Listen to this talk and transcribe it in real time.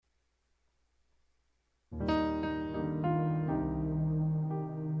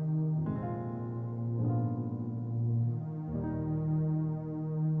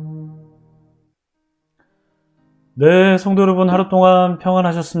네, 성도 여러분 하루 동안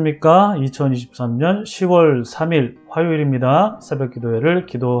평안하셨습니까? 2023년 10월 3일 화요일입니다. 새벽기도회를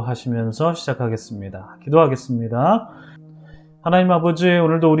기도하시면서 시작하겠습니다. 기도하겠습니다. 하나님 아버지,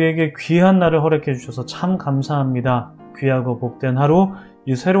 오늘도 우리에게 귀한 날을 허락해 주셔서 참 감사합니다. 귀하고 복된 하루,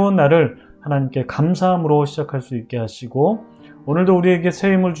 이 새로운 날을 하나님께 감사함으로 시작할 수 있게 하시고, 오늘도 우리에게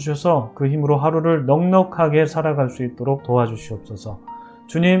새 힘을 주셔서 그 힘으로 하루를 넉넉하게 살아갈 수 있도록 도와주시옵소서.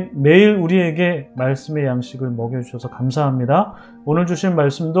 주님, 매일 우리에게 말씀의 양식을 먹여주셔서 감사합니다. 오늘 주신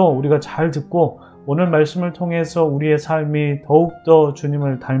말씀도 우리가 잘 듣고 오늘 말씀을 통해서 우리의 삶이 더욱더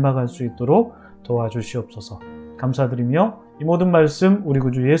주님을 닮아갈 수 있도록 도와주시옵소서. 감사드리며 이 모든 말씀 우리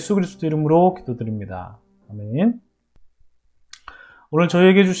구주 예수 그리스도 이름으로 기도드립니다. 아멘. 오늘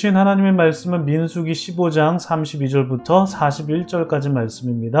저희에게 주신 하나님의 말씀은 민수기 15장 32절부터 41절까지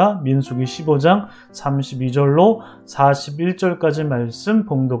말씀입니다. 민수기 15장 32절로 41절까지 말씀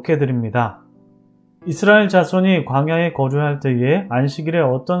봉독해 드립니다. 이스라엘 자손이 광야에 거주할 때에 안식일에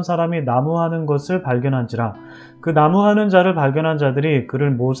어떤 사람이 나무하는 것을 발견한지라. 그 나무하는 자를 발견한 자들이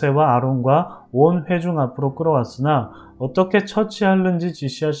그를 모세와 아론과 온 회중 앞으로 끌어왔으나 어떻게 처치하는지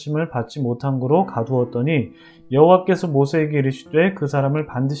지시하심을 받지 못한 고로 가두었더니 여호와께서 모세에게 이르시되 그 사람을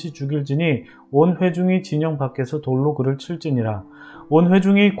반드시 죽일지니 온 회중이 진영 밖에서 돌로 그를 칠지니라. 온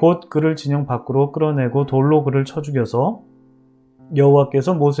회중이 곧 그를 진영 밖으로 끌어내고 돌로 그를 쳐 죽여서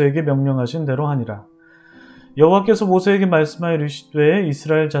여호와께서 모세에게 명령하신 대로 하니라. 여호와께서 모세에게 말씀하여 이르시되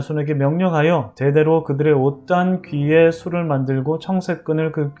이스라엘 자손에게 명령하여 대대로 그들의 옷단 귀에 술을 만들고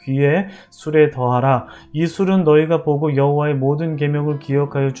청색끈을 그 귀에 술에 더하라. 이 술은 너희가 보고 여호와의 모든 계명을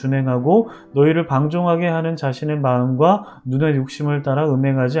기억하여 준행하고 너희를 방종하게 하는 자신의 마음과 눈의 욕심을 따라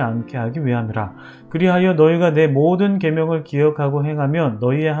음행하지 않게 하기 위함이라. 그리하여 너희가 내 모든 계명을 기억하고 행하면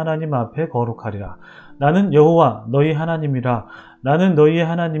너희의 하나님 앞에 거룩하리라. 나는 여호와 너희 하나님이라. 나는 너희의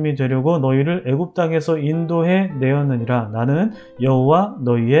하나님이 되려고 너희를 애굽 땅에서 인도해 내었느니라. 나는 여호와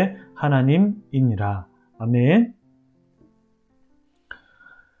너희의 하나님이니라. 아멘.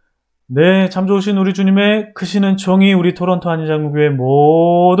 네, 참 좋으신 우리 주님의 크시는 총이 우리 토론토 한인장로교회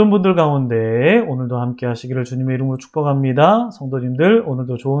모든 분들 가운데 오늘도 함께 하시기를 주님의 이름으로 축복합니다. 성도님들,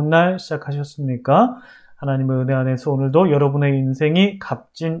 오늘도 좋은 날 시작하셨습니까? 하나님의 은혜 안에서 오늘도 여러분의 인생이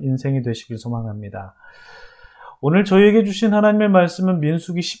값진 인생이 되시길 소망합니다. 오늘 저희에게 주신 하나님의 말씀은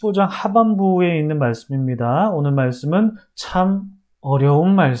민수기 15장 하반부에 있는 말씀입니다. 오늘 말씀은 참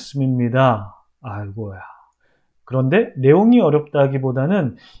어려운 말씀입니다. 아이고야. 그런데 내용이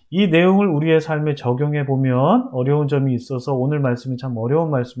어렵다기보다는 이 내용을 우리의 삶에 적용해 보면 어려운 점이 있어서 오늘 말씀이 참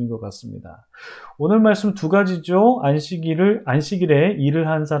어려운 말씀인 것 같습니다. 오늘 말씀 두 가지죠. 안식일에 일을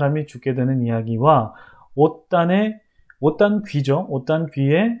한 사람이 죽게 되는 이야기와 옷단 귀죠. 옷단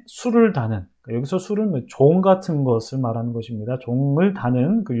귀에 술을 다는, 여기서 술은 종 같은 것을 말하는 것입니다. 종을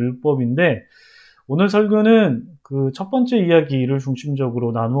다는 그 율법인데, 오늘 설교는 그 첫 번째 이야기를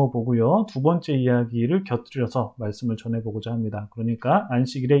중심적으로 나누어 보고요. 두 번째 이야기를 곁들여서 말씀을 전해보고자 합니다. 그러니까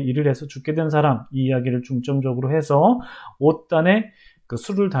안식일에 일을 해서 죽게 된 사람, 이 이야기를 중점적으로 해서 옷단에 그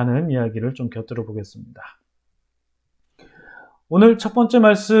술을 다는 이야기를 좀 곁들여 보겠습니다. 오늘 첫 번째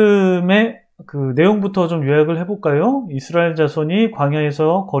말씀의 그 내용부터 좀 요약을 해볼까요? 이스라엘 자손이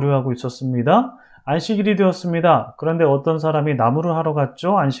광야에서 거류하고 있었습니다. 안식일이 되었습니다. 그런데 어떤 사람이 나무를 하러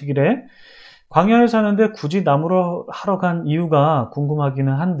갔죠? 안식일에. 광야에 사는데 굳이 나무를 하러 간 이유가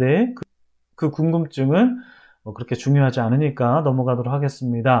궁금하기는 한데 그 궁금증은 그렇게 중요하지 않으니까 넘어가도록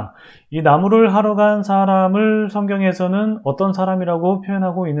하겠습니다. 이 나무를 하러 간 사람을 성경에서는 어떤 사람이라고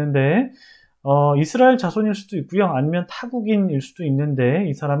표현하고 있는데 이스라엘 자손일 수도 있고요. 아니면 타국인일 수도 있는데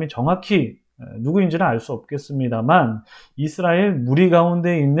이 사람이 정확히 누구인지는 알 수 없겠습니다만 이스라엘 무리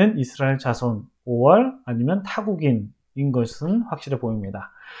가운데 있는 이스라엘 자손 5월 아니면 타국인인 것은 확실해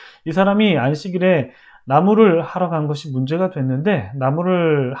보입니다. 이 사람이 안식일에 나무를 하러 간 것이 문제가 됐는데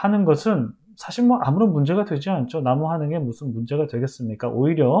나무를 하는 것은 사실 아무런 문제가 되지 않죠. 나무 하는 게 무슨 문제가 되겠습니까?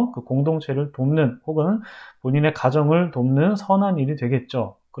 오히려 그 공동체를 돕는 혹은 본인의 가정을 돕는 선한 일이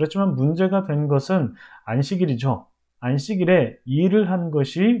되겠죠. 그렇지만 문제가 된 것은 안식일이죠. 안식일에 일을 한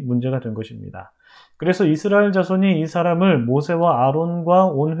것이 문제가 된 것입니다. 그래서 이스라엘 자손이 이 사람을 모세와 아론과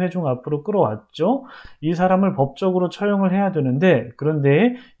온 회중 앞으로 끌어왔죠. 이 사람을 법적으로 처형을 해야 되는데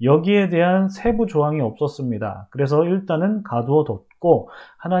그런데 여기에 대한 세부 조항이 없었습니다. 그래서 일단은 가두어 뒀고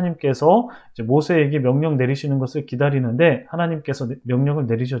하나님께서 이제 모세에게 명령 내리시는 것을 기다리는데 하나님께서 명령을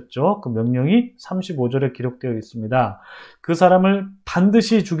내리셨죠. 그 명령이 35절에 기록되어 있습니다. 그 사람을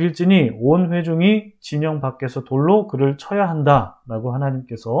반드시 죽일지니 온 회중이 진영 밖에서 돌로 그를 쳐야 한다라고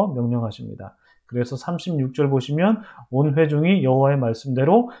하나님께서 명령하십니다. 그래서 36절 보시면 온 회중이 여호와의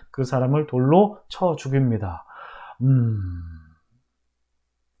말씀대로 그 사람을 돌로 쳐 죽입니다.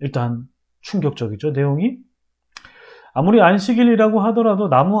 일단 충격적이죠, 내용이. 아무리 안식일이라고 하더라도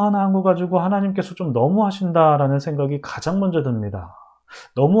나무 하나 한 거 가지고 하나님께서 좀 너무 하신다라는 생각이 가장 먼저 듭니다.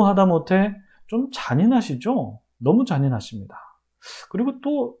 너무 하다 못해 좀 잔인하시죠? 너무 잔인하십니다. 그리고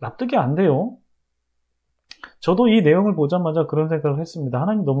또 납득이 안 돼요. 저도 이 내용을 보자마자 그런 생각을 했습니다.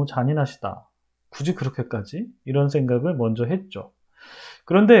 하나님 너무 잔인하시다. 굳이 그렇게까지? 이런 생각을 먼저 했죠.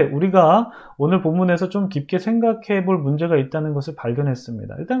 그런데 우리가 오늘 본문에서 좀 깊게 생각해 볼 문제가 있다는 것을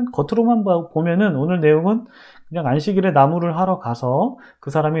발견했습니다. 일단 겉으로만 보면은 오늘 내용은 그냥 안식일에 나무를 하러 가서 그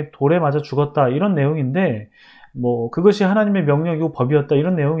사람이 돌에 맞아 죽었다 이런 내용인데, 그것이 하나님의 명령이고 법이었다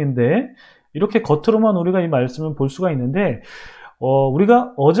이런 내용인데, 이렇게 겉으로만 우리가 이 말씀을 볼 수가 있는데,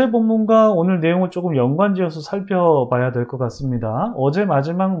 우리가 어제 본문과 오늘 내용을 조금 연관지어서 살펴봐야 될 것 같습니다. 어제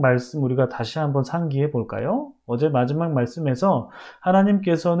마지막 말씀 우리가 다시 한번 상기해 볼까요? 어제 마지막 말씀에서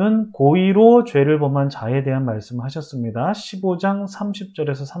하나님께서는 고의로 죄를 범한 자에 대한 말씀을 하셨습니다. 15장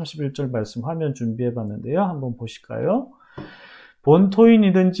 30절에서 31절 말씀 화면 준비해 봤는데요. 한번 보실까요?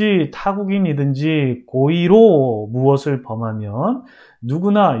 본토인이든지 타국인이든지 고의로 무엇을 범하면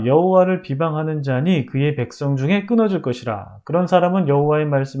누구나 여호와를 비방하는 자니 그의 백성 중에 끊어질 것이라. 그런 사람은 여호와의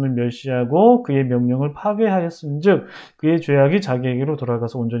말씀을 멸시하고 그의 명령을 파괴하였은즉 그의 죄악이 자기에게로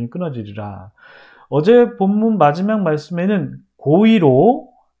돌아가서 온전히 끊어지리라. 어제 본문 마지막 말씀에는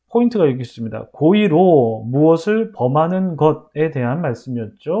고의로, 포인트가 여기 있습니다. 고의로 무엇을 범하는 것에 대한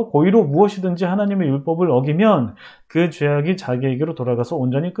말씀이었죠. 고의로 무엇이든지 하나님의 율법을 어기면 그 죄악이 자기에게로 돌아가서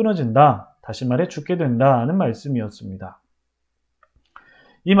온전히 끊어진다. 다시 말해 죽게 된다는 말씀이었습니다.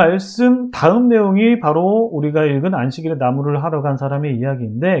 이 말씀 다음 내용이 바로 우리가 읽은 안식일에 나무를 하러 간 사람의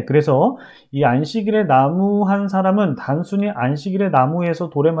이야기인데, 그래서 이 안식일에 나무 한 사람은 단순히 안식일에 나무에서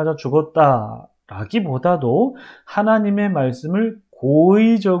돌에 맞아 죽었다라기보다도 하나님의 말씀을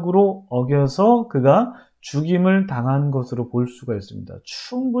고의적으로 어겨서 그가 죽임을 당한 것으로 볼 수가 있습니다.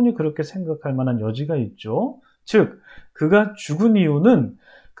 충분히 그렇게 생각할 만한 여지가 있죠. 즉, 그가 죽은 이유는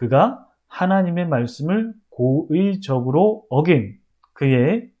그가 하나님의 말씀을 고의적으로 어긴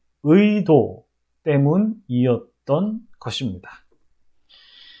그의 의도 때문이었던 것입니다.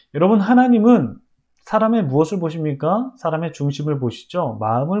 여러분, 하나님은 사람의 무엇을 보십니까? 사람의 중심을 보시죠.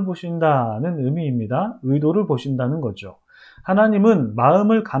 마음을 보신다는 의미입니다. 의도를 보신다는 거죠. 하나님은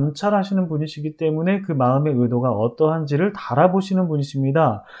마음을 감찰하시는 분이시기 때문에 그 마음의 의도가 어떠한지를 달아보시는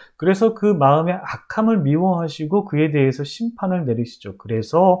분이십니다. 그래서 그 마음의 악함을 미워하시고 그에 대해서 심판을 내리시죠.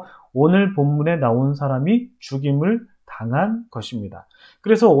 그래서 오늘 본문에 나온 사람이 죽임을 당한 것입니다.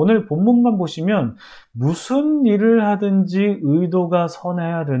 그래서 오늘 본문만 보시면 무슨 일을 하든지 의도가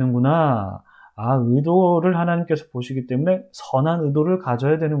선해야 되는구나. 의도를 하나님께서 보시기 때문에 선한 의도를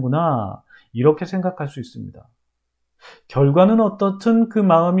가져야 되는구나. 이렇게 생각할 수 있습니다. 결과는 어떻든 그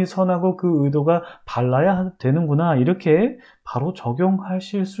마음이 선하고 그 의도가 발라야 되는구나. 이렇게 바로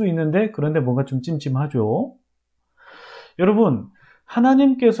적용하실 수 있는데, 그런데 뭔가 좀 찜찜하죠. 여러분,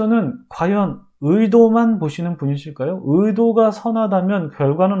 하나님께서는 과연 의도만 보시는 분이실까요? 의도가 선하다면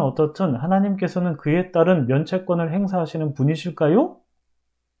결과는 어떻든 하나님께서는 그에 따른 면책권을 행사하시는 분이실까요?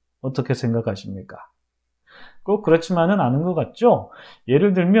 어떻게 생각하십니까? 꼭 그렇지만은 않은 것 같죠?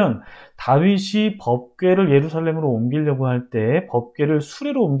 예를 들면 다윗이 법궤를 예루살렘으로 옮기려고 할 때 법궤를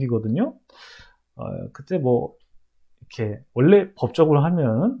수레로 옮기거든요. 그때 이렇게 원래 법적으로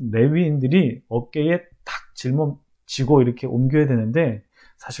하면 레위인들이 어깨에 탁 짊어지고 이렇게 옮겨야 되는데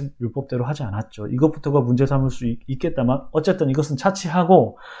사실 율법대로 하지 않았죠. 이것부터가 문제 삼을 수 있겠다만 어쨌든 이것은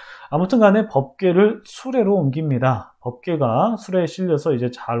차치하고 아무튼 간에 법궤를 수레로 옮깁니다. 법궤가 수레에 실려서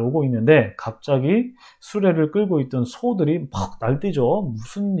이제 잘 오고 있는데 갑자기 수레를 끌고 있던 소들이 막 날뛰죠.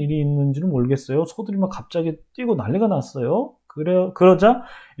 무슨 일이 있는지는 모르겠어요. 소들이 막 갑자기 뛰고 난리가 났어요. 그러자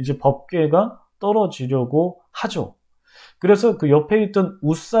이제 법궤가 떨어지려고 하죠. 그래서 그 옆에 있던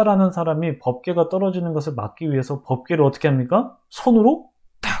우사라는 사람이 법궤가 떨어지는 것을 막기 위해서 법궤를 어떻게 합니까? 손으로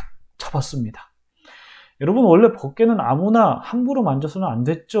탁 잡았습니다. 여러분, 원래 법궤는 아무나 함부로 만져서는 안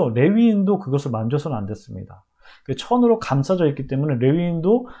됐죠. 레위인도 그것을 만져서는 안 됐습니다. 천으로 감싸져 있기 때문에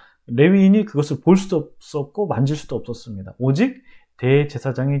레위인이 그것을 볼 수도 없었고 만질 수도 없었습니다. 오직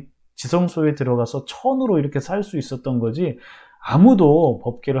대제사장이 지성소에 들어가서 천으로 이렇게 쌀 수 있었던 거지 아무도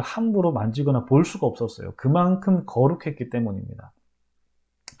법궤를 함부로 만지거나 볼 수가 없었어요. 그만큼 거룩했기 때문입니다.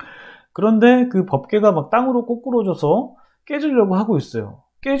 그런데 그 법궤가 막 땅으로 꼬꾸러져서 깨지려고 하고 있어요.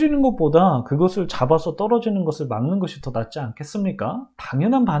 깨지는 것보다 그것을 잡아서 떨어지는 것을 막는 것이 더 낫지 않겠습니까?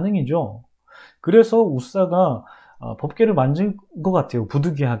 당연한 반응이죠. 그래서 우사가 법궤를 만진 것 같아요.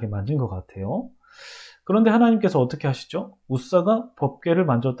 부득이하게 만진 것 같아요. 그런데 하나님께서 어떻게 하시죠? 우사가 법궤를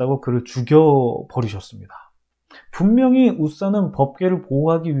만졌다고 그를 죽여버리셨습니다. 분명히 우사는 법궤를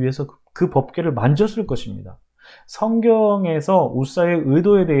보호하기 위해서 그 법궤를 만졌을 것입니다. 성경에서 우사의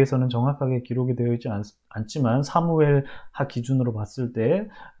의도에 대해서는 정확하게 기록이 되어 있지 않지만 사무엘하 기준으로 봤을 때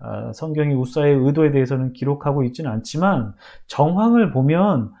성경이 우사의 의도에 대해서는 기록하고 있지는 않지만 정황을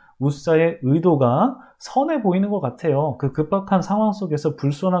보면 우사의 의도가 선해 보이는 것 같아요. 그 급박한 상황 속에서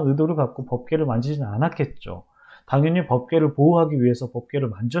불순한 의도를 갖고 법궤를 만지지는 않았겠죠. 당연히 법궤를 보호하기 위해서 법궤를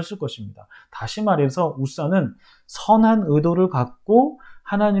만졌을 것입니다. 다시 말해서 우사는 선한 의도를 갖고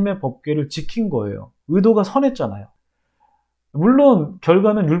하나님의 법궤를 지킨 거예요. 의도가 선했잖아요. 물론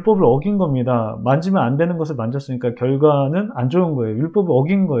결과는 율법을 어긴 겁니다. 만지면 안 되는 것을 만졌으니까 결과는 안 좋은 거예요. 율법을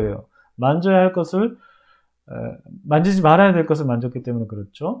어긴 거예요. 만져야 할 것을 만지지 말아야 될 것을 만졌기 때문에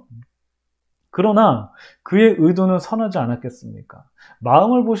그렇죠. 그러나 그의 의도는 선하지 않았겠습니까?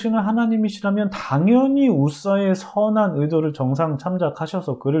 마음을 보시는 하나님이시라면 당연히 우사의 선한 의도를 정상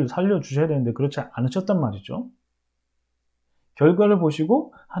참작하셔서 그를 살려주셔야 되는데 그렇지 않으셨단 말이죠. 결과를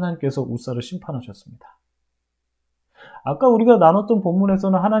보시고 하나님께서 우사를 심판하셨습니다. 아까 우리가 나눴던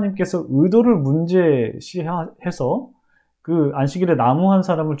본문에서는 하나님께서 의도를 문제시해서 그 안식일에 나무 한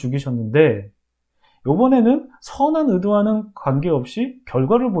사람을 죽이셨는데 이번에는 선한 의도와는 관계없이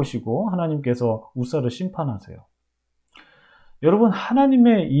결과를 보시고 하나님께서 우사를 심판하세요. 여러분,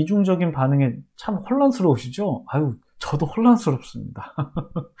 하나님의 이중적인 반응에 참 혼란스러우시죠? 아유, 저도 혼란스럽습니다.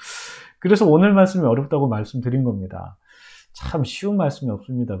 그래서 오늘 말씀이 어렵다고 말씀드린 겁니다. 참 쉬운 말씀이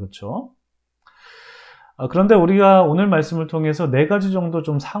없습니다. 그렇죠? 그런데 우리가 오늘 말씀을 통해서 4가지 정도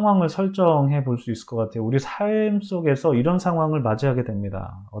좀 상황을 설정해 볼 수 있을 것 같아요. 우리 삶 속에서 이런 상황을 맞이하게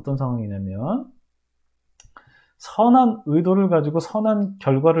됩니다. 어떤 상황이냐면 선한 의도를 가지고 선한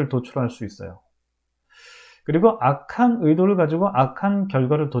결과를 도출할 수 있어요. 그리고 악한 의도를 가지고 악한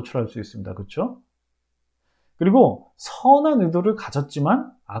결과를 도출할 수 있습니다. 그렇죠? 그리고 선한 의도를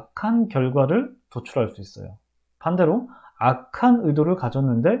가졌지만 악한 결과를 도출할 수 있어요. 반대로 악한 의도를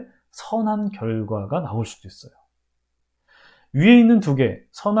가졌는데 선한 결과가 나올 수도 있어요. 위에 있는 2개,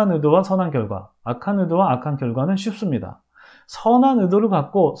 선한 의도와 선한 결과, 악한 의도와 악한 결과는 쉽습니다. 선한 의도를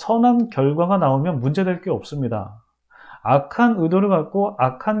갖고 선한 결과가 나오면 문제될 게 없습니다. 악한 의도를 갖고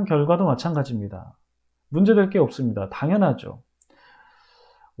악한 결과도 마찬가지입니다. 문제될 게 없습니다. 당연하죠.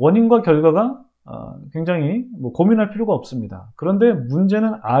 원인과 결과가 굉장히 고민할 필요가 없습니다. 그런데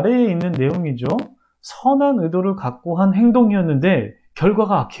문제는 아래에 있는 내용이죠. 선한 의도를 갖고 한 행동이었는데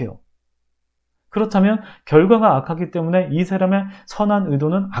결과가 악해요. 그렇다면 결과가 악하기 때문에 이 사람의 선한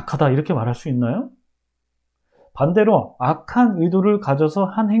의도는 악하다 이렇게 말할 수 있나요? 반대로 악한 의도를 가져서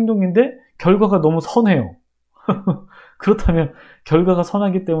한 행동인데 결과가 너무 선해요. 그렇다면 결과가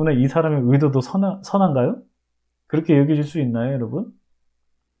선하기 때문에 이 사람의 의도도 선한가요? 그렇게 여겨질 수 있나요, 여러분?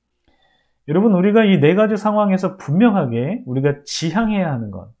 여러분, 우리가 이 4가지 상황에서 분명하게 우리가 지향해야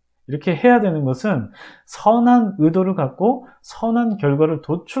하는 것, 이렇게 해야 되는 것은 선한 의도를 갖고 선한 결과를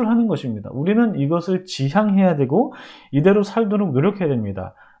도출하는 것입니다. 우리는 이것을 지향해야 되고 이대로 살도록 노력해야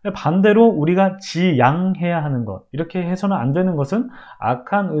됩니다. 반대로 우리가 지양해야 하는 것, 이렇게 해서는 안 되는 것은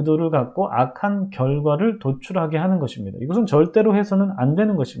악한 의도를 갖고 악한 결과를 도출하게 하는 것입니다. 이것은 절대로 해서는 안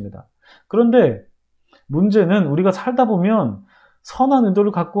되는 것입니다. 그런데 문제는 우리가 살다 보면 선한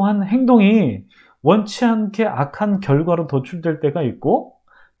의도를 갖고 한 행동이 원치 않게 악한 결과로 도출될 때가 있고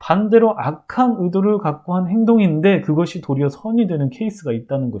반대로 악한 의도를 갖고 한 행동인데 그것이 도리어 선이 되는 케이스가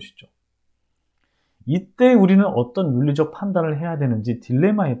있다는 것이죠. 이때 우리는 어떤 윤리적 판단을 해야 되는지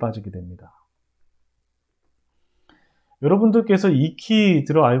딜레마에 빠지게 됩니다. 여러분들께서 익히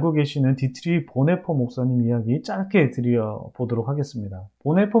들어 알고 계시는 디트리 보네퍼 목사님 이야기 짧게 드려보도록 하겠습니다.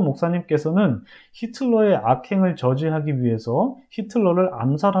 보네퍼 목사님께서는 히틀러의 악행을 저지하기 위해서 히틀러를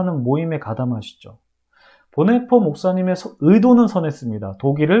암살하는 모임에 가담하시죠. 보네퍼 목사님의 의도는 선했습니다.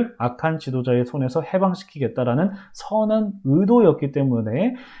 독일을 악한 지도자의 손에서 해방시키겠다라는 선한 의도였기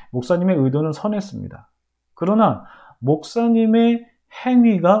때문에 목사님의 의도는 선했습니다. 그러나 목사님의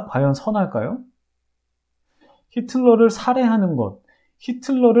행위가 과연 선할까요? 히틀러를 살해하는 것,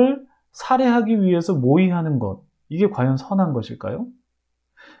 히틀러를 살해하기 위해서 모의하는 것, 이게 과연 선한 것일까요?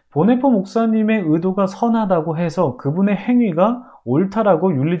 보네퍼 목사님의 의도가 선하다고 해서 그분의 행위가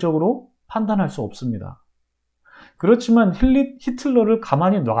옳다라고 윤리적으로 판단할 수 없습니다. 그렇지만 히틀러를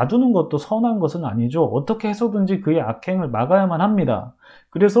가만히 놔두는 것도 선한 것은 아니죠. 어떻게 해서든지 그의 악행을 막아야만 합니다.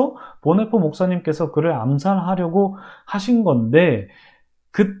 그래서 보네퍼 목사님께서 그를 암살하려고 하신 건데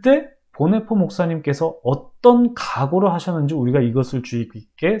그때 보네퍼 목사님께서 어떤 각오를 하셨는지 우리가 이것을 주의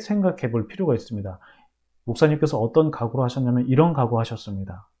깊게 생각해 볼 필요가 있습니다. 목사님께서 어떤 각오를 하셨냐면 이런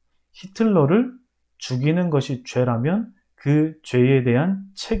각오하셨습니다. 히틀러를 죽이는 것이 죄라면 그 죄에 대한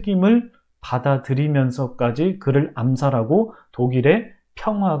책임을 받아들이면서까지 그를 암살하고 독일의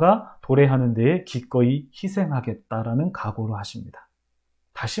평화가 도래하는 데에 기꺼이 희생하겠다라는 각오를 하십니다.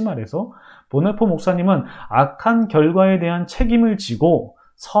 다시 말해서 보네포 목사님은 악한 결과에 대한 책임을 지고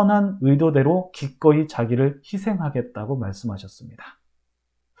선한 의도대로 기꺼이 자기를 희생하겠다고 말씀하셨습니다.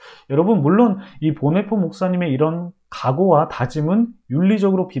 여러분, 물론 이 보네포 목사님의 이런 각오와 다짐은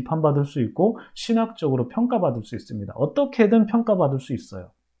윤리적으로 비판받을 수 있고 신학적으로 평가받을 수 있습니다. 어떻게든 평가받을 수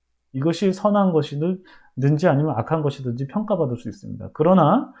있어요. 이것이 선한 것이든지 아니면 악한 것이든지 평가받을 수 있습니다.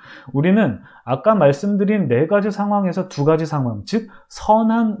 그러나 우리는 아까 말씀드린 4가지 상황에서 2가지 상황, 즉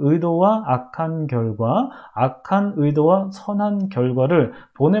선한 의도와 악한 결과, 악한 의도와 선한 결과를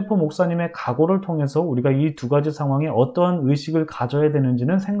보네포 목사님의 각오를 통해서 우리가 이 2가지 상황에 어떠한 의식을 가져야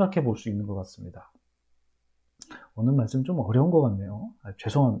되는지는 생각해 볼 수 있는 것 같습니다. 오늘 말씀 좀 어려운 것 같네요.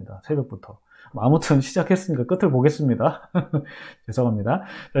 죄송합니다. 새벽부터. 아무튼 시작했으니까 끝을 보겠습니다. 죄송합니다.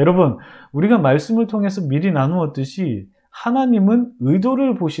 자, 여러분, 우리가 말씀을 통해서 미리 나누었듯이 하나님은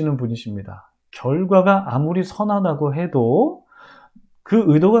의도를 보시는 분이십니다. 결과가 아무리 선하다고 해도 그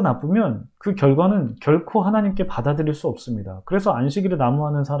의도가 나쁘면 그 결과는 결코 하나님께 받아들일 수 없습니다. 그래서 안식일에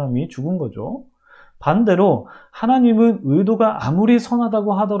나무하는 사람이 죽은 거죠. 반대로 하나님은 의도가 아무리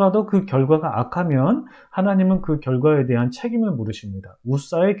선하다고 하더라도 그 결과가 악하면 하나님은 그 결과에 대한 책임을 물으십니다.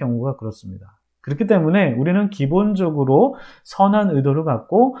 우사의 경우가 그렇습니다. 그렇기 때문에 우리는 기본적으로 선한 의도를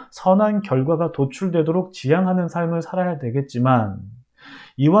갖고 선한 결과가 도출되도록 지향하는 삶을 살아야 되겠지만,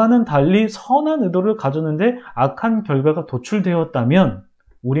 이와는 달리 선한 의도를 가졌는데 악한 결과가 도출되었다면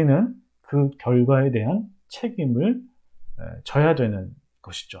우리는 그 결과에 대한 책임을 져야 되는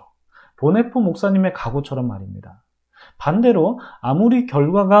것이죠. 보네포 목사님의 각오처럼 말입니다. 반대로 아무리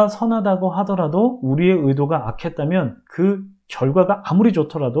결과가 선하다고 하더라도 우리의 의도가 악했다면 그 결과가 아무리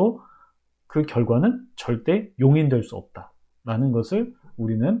좋더라도 그 결과는 절대 용인될 수 없다라는 것을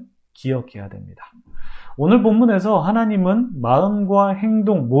우리는 기억해야 됩니다. 오늘 본문에서 하나님은 마음과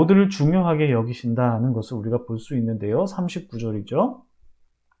행동 모두를 중요하게 여기신다는 것을 우리가 볼 수 있는데요. 39절이죠.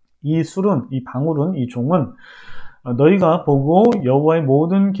 이 술은, 이 방울은, 이 종은 너희가 보고 여호와의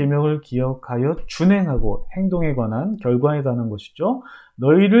모든 계명을 기억하여 준행하고 행동에 관한 결과에 관한 것이죠.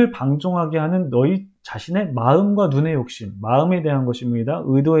 너희를 방종하게 하는 너희 자신의 마음과 눈의 욕심, 마음에 대한 것입니다.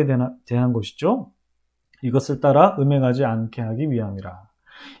 의도에 대한 것이죠. 이것을 따라 음행하지 않게 하기 위함이라.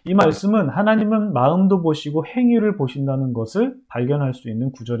 이 말씀은 하나님은 마음도 보시고 행위를 보신다는 것을 발견할 수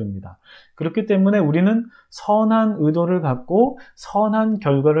있는 구절입니다. 그렇기 때문에 우리는 선한 의도를 갖고 선한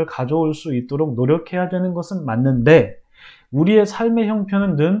결과를 가져올 수 있도록 노력해야 되는 것은 맞는데, 우리의 삶의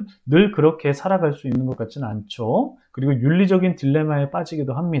형편은 늘 그렇게 살아갈 수 있는 것 같지는 않죠. 그리고 윤리적인 딜레마에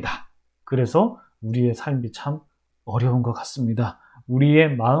빠지기도 합니다. 그래서 우리의 삶이 참 어려운 것 같습니다.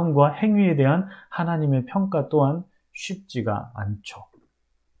 우리의 마음과 행위에 대한 하나님의 평가 또한 쉽지가 않죠.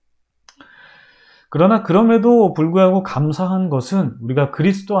 그러나 그럼에도 불구하고 감사한 것은 우리가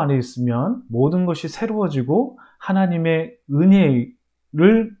그리스도 안에 있으면 모든 것이 새로워지고 하나님의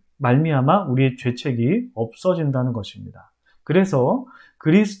은혜를 말미암아 우리의 죄책이 없어진다는 것입니다. 그래서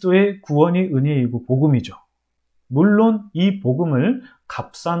그리스도의 구원이 은혜이고 복음이죠. 물론 이 복음을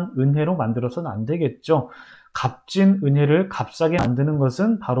값싼 은혜로 만들어서는 안 되겠죠. 값진 은혜를 값싸게 만드는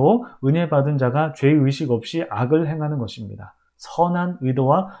것은 바로 은혜 받은 자가 죄의식 없이 악을 행하는 것입니다. 선한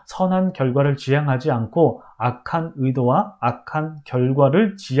의도와 선한 결과를 지향하지 않고 악한 의도와 악한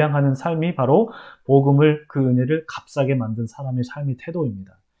결과를 지향하는 삶이 바로 복음을, 그 은혜를 값싸게 만든 사람의 삶의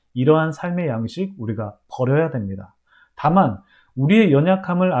태도입니다. 이러한 삶의 양식 우리가 버려야 됩니다. 다만 우리의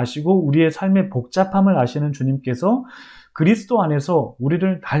연약함을 아시고 우리의 삶의 복잡함을 아시는 주님께서 그리스도 안에서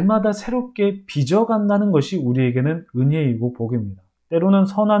우리를 날마다 새롭게 빚어간다는 것이 우리에게는 은혜이고 복입니다. 때로는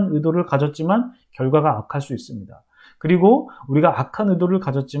선한 의도를 가졌지만 결과가 악할 수 있습니다. 그리고 우리가 악한 의도를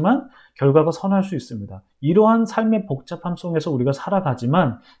가졌지만 결과가 선할 수 있습니다. 이러한 삶의 복잡함 속에서 우리가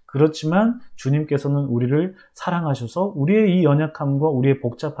살아가지만, 그렇지만 주님께서는 우리를 사랑하셔서 우리의 이 연약함과 우리의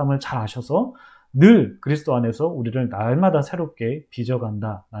복잡함을 잘 아셔서 늘 그리스도 안에서 우리를 날마다 새롭게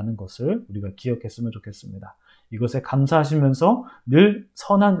빚어간다라는 것을 우리가 기억했으면 좋겠습니다. 이것에 감사하시면서 늘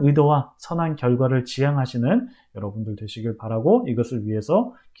선한 의도와 선한 결과를 지향하시는 여러분들 되시길 바라고 이것을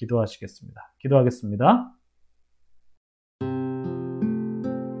위해서 기도하시겠습니다. 기도하겠습니다.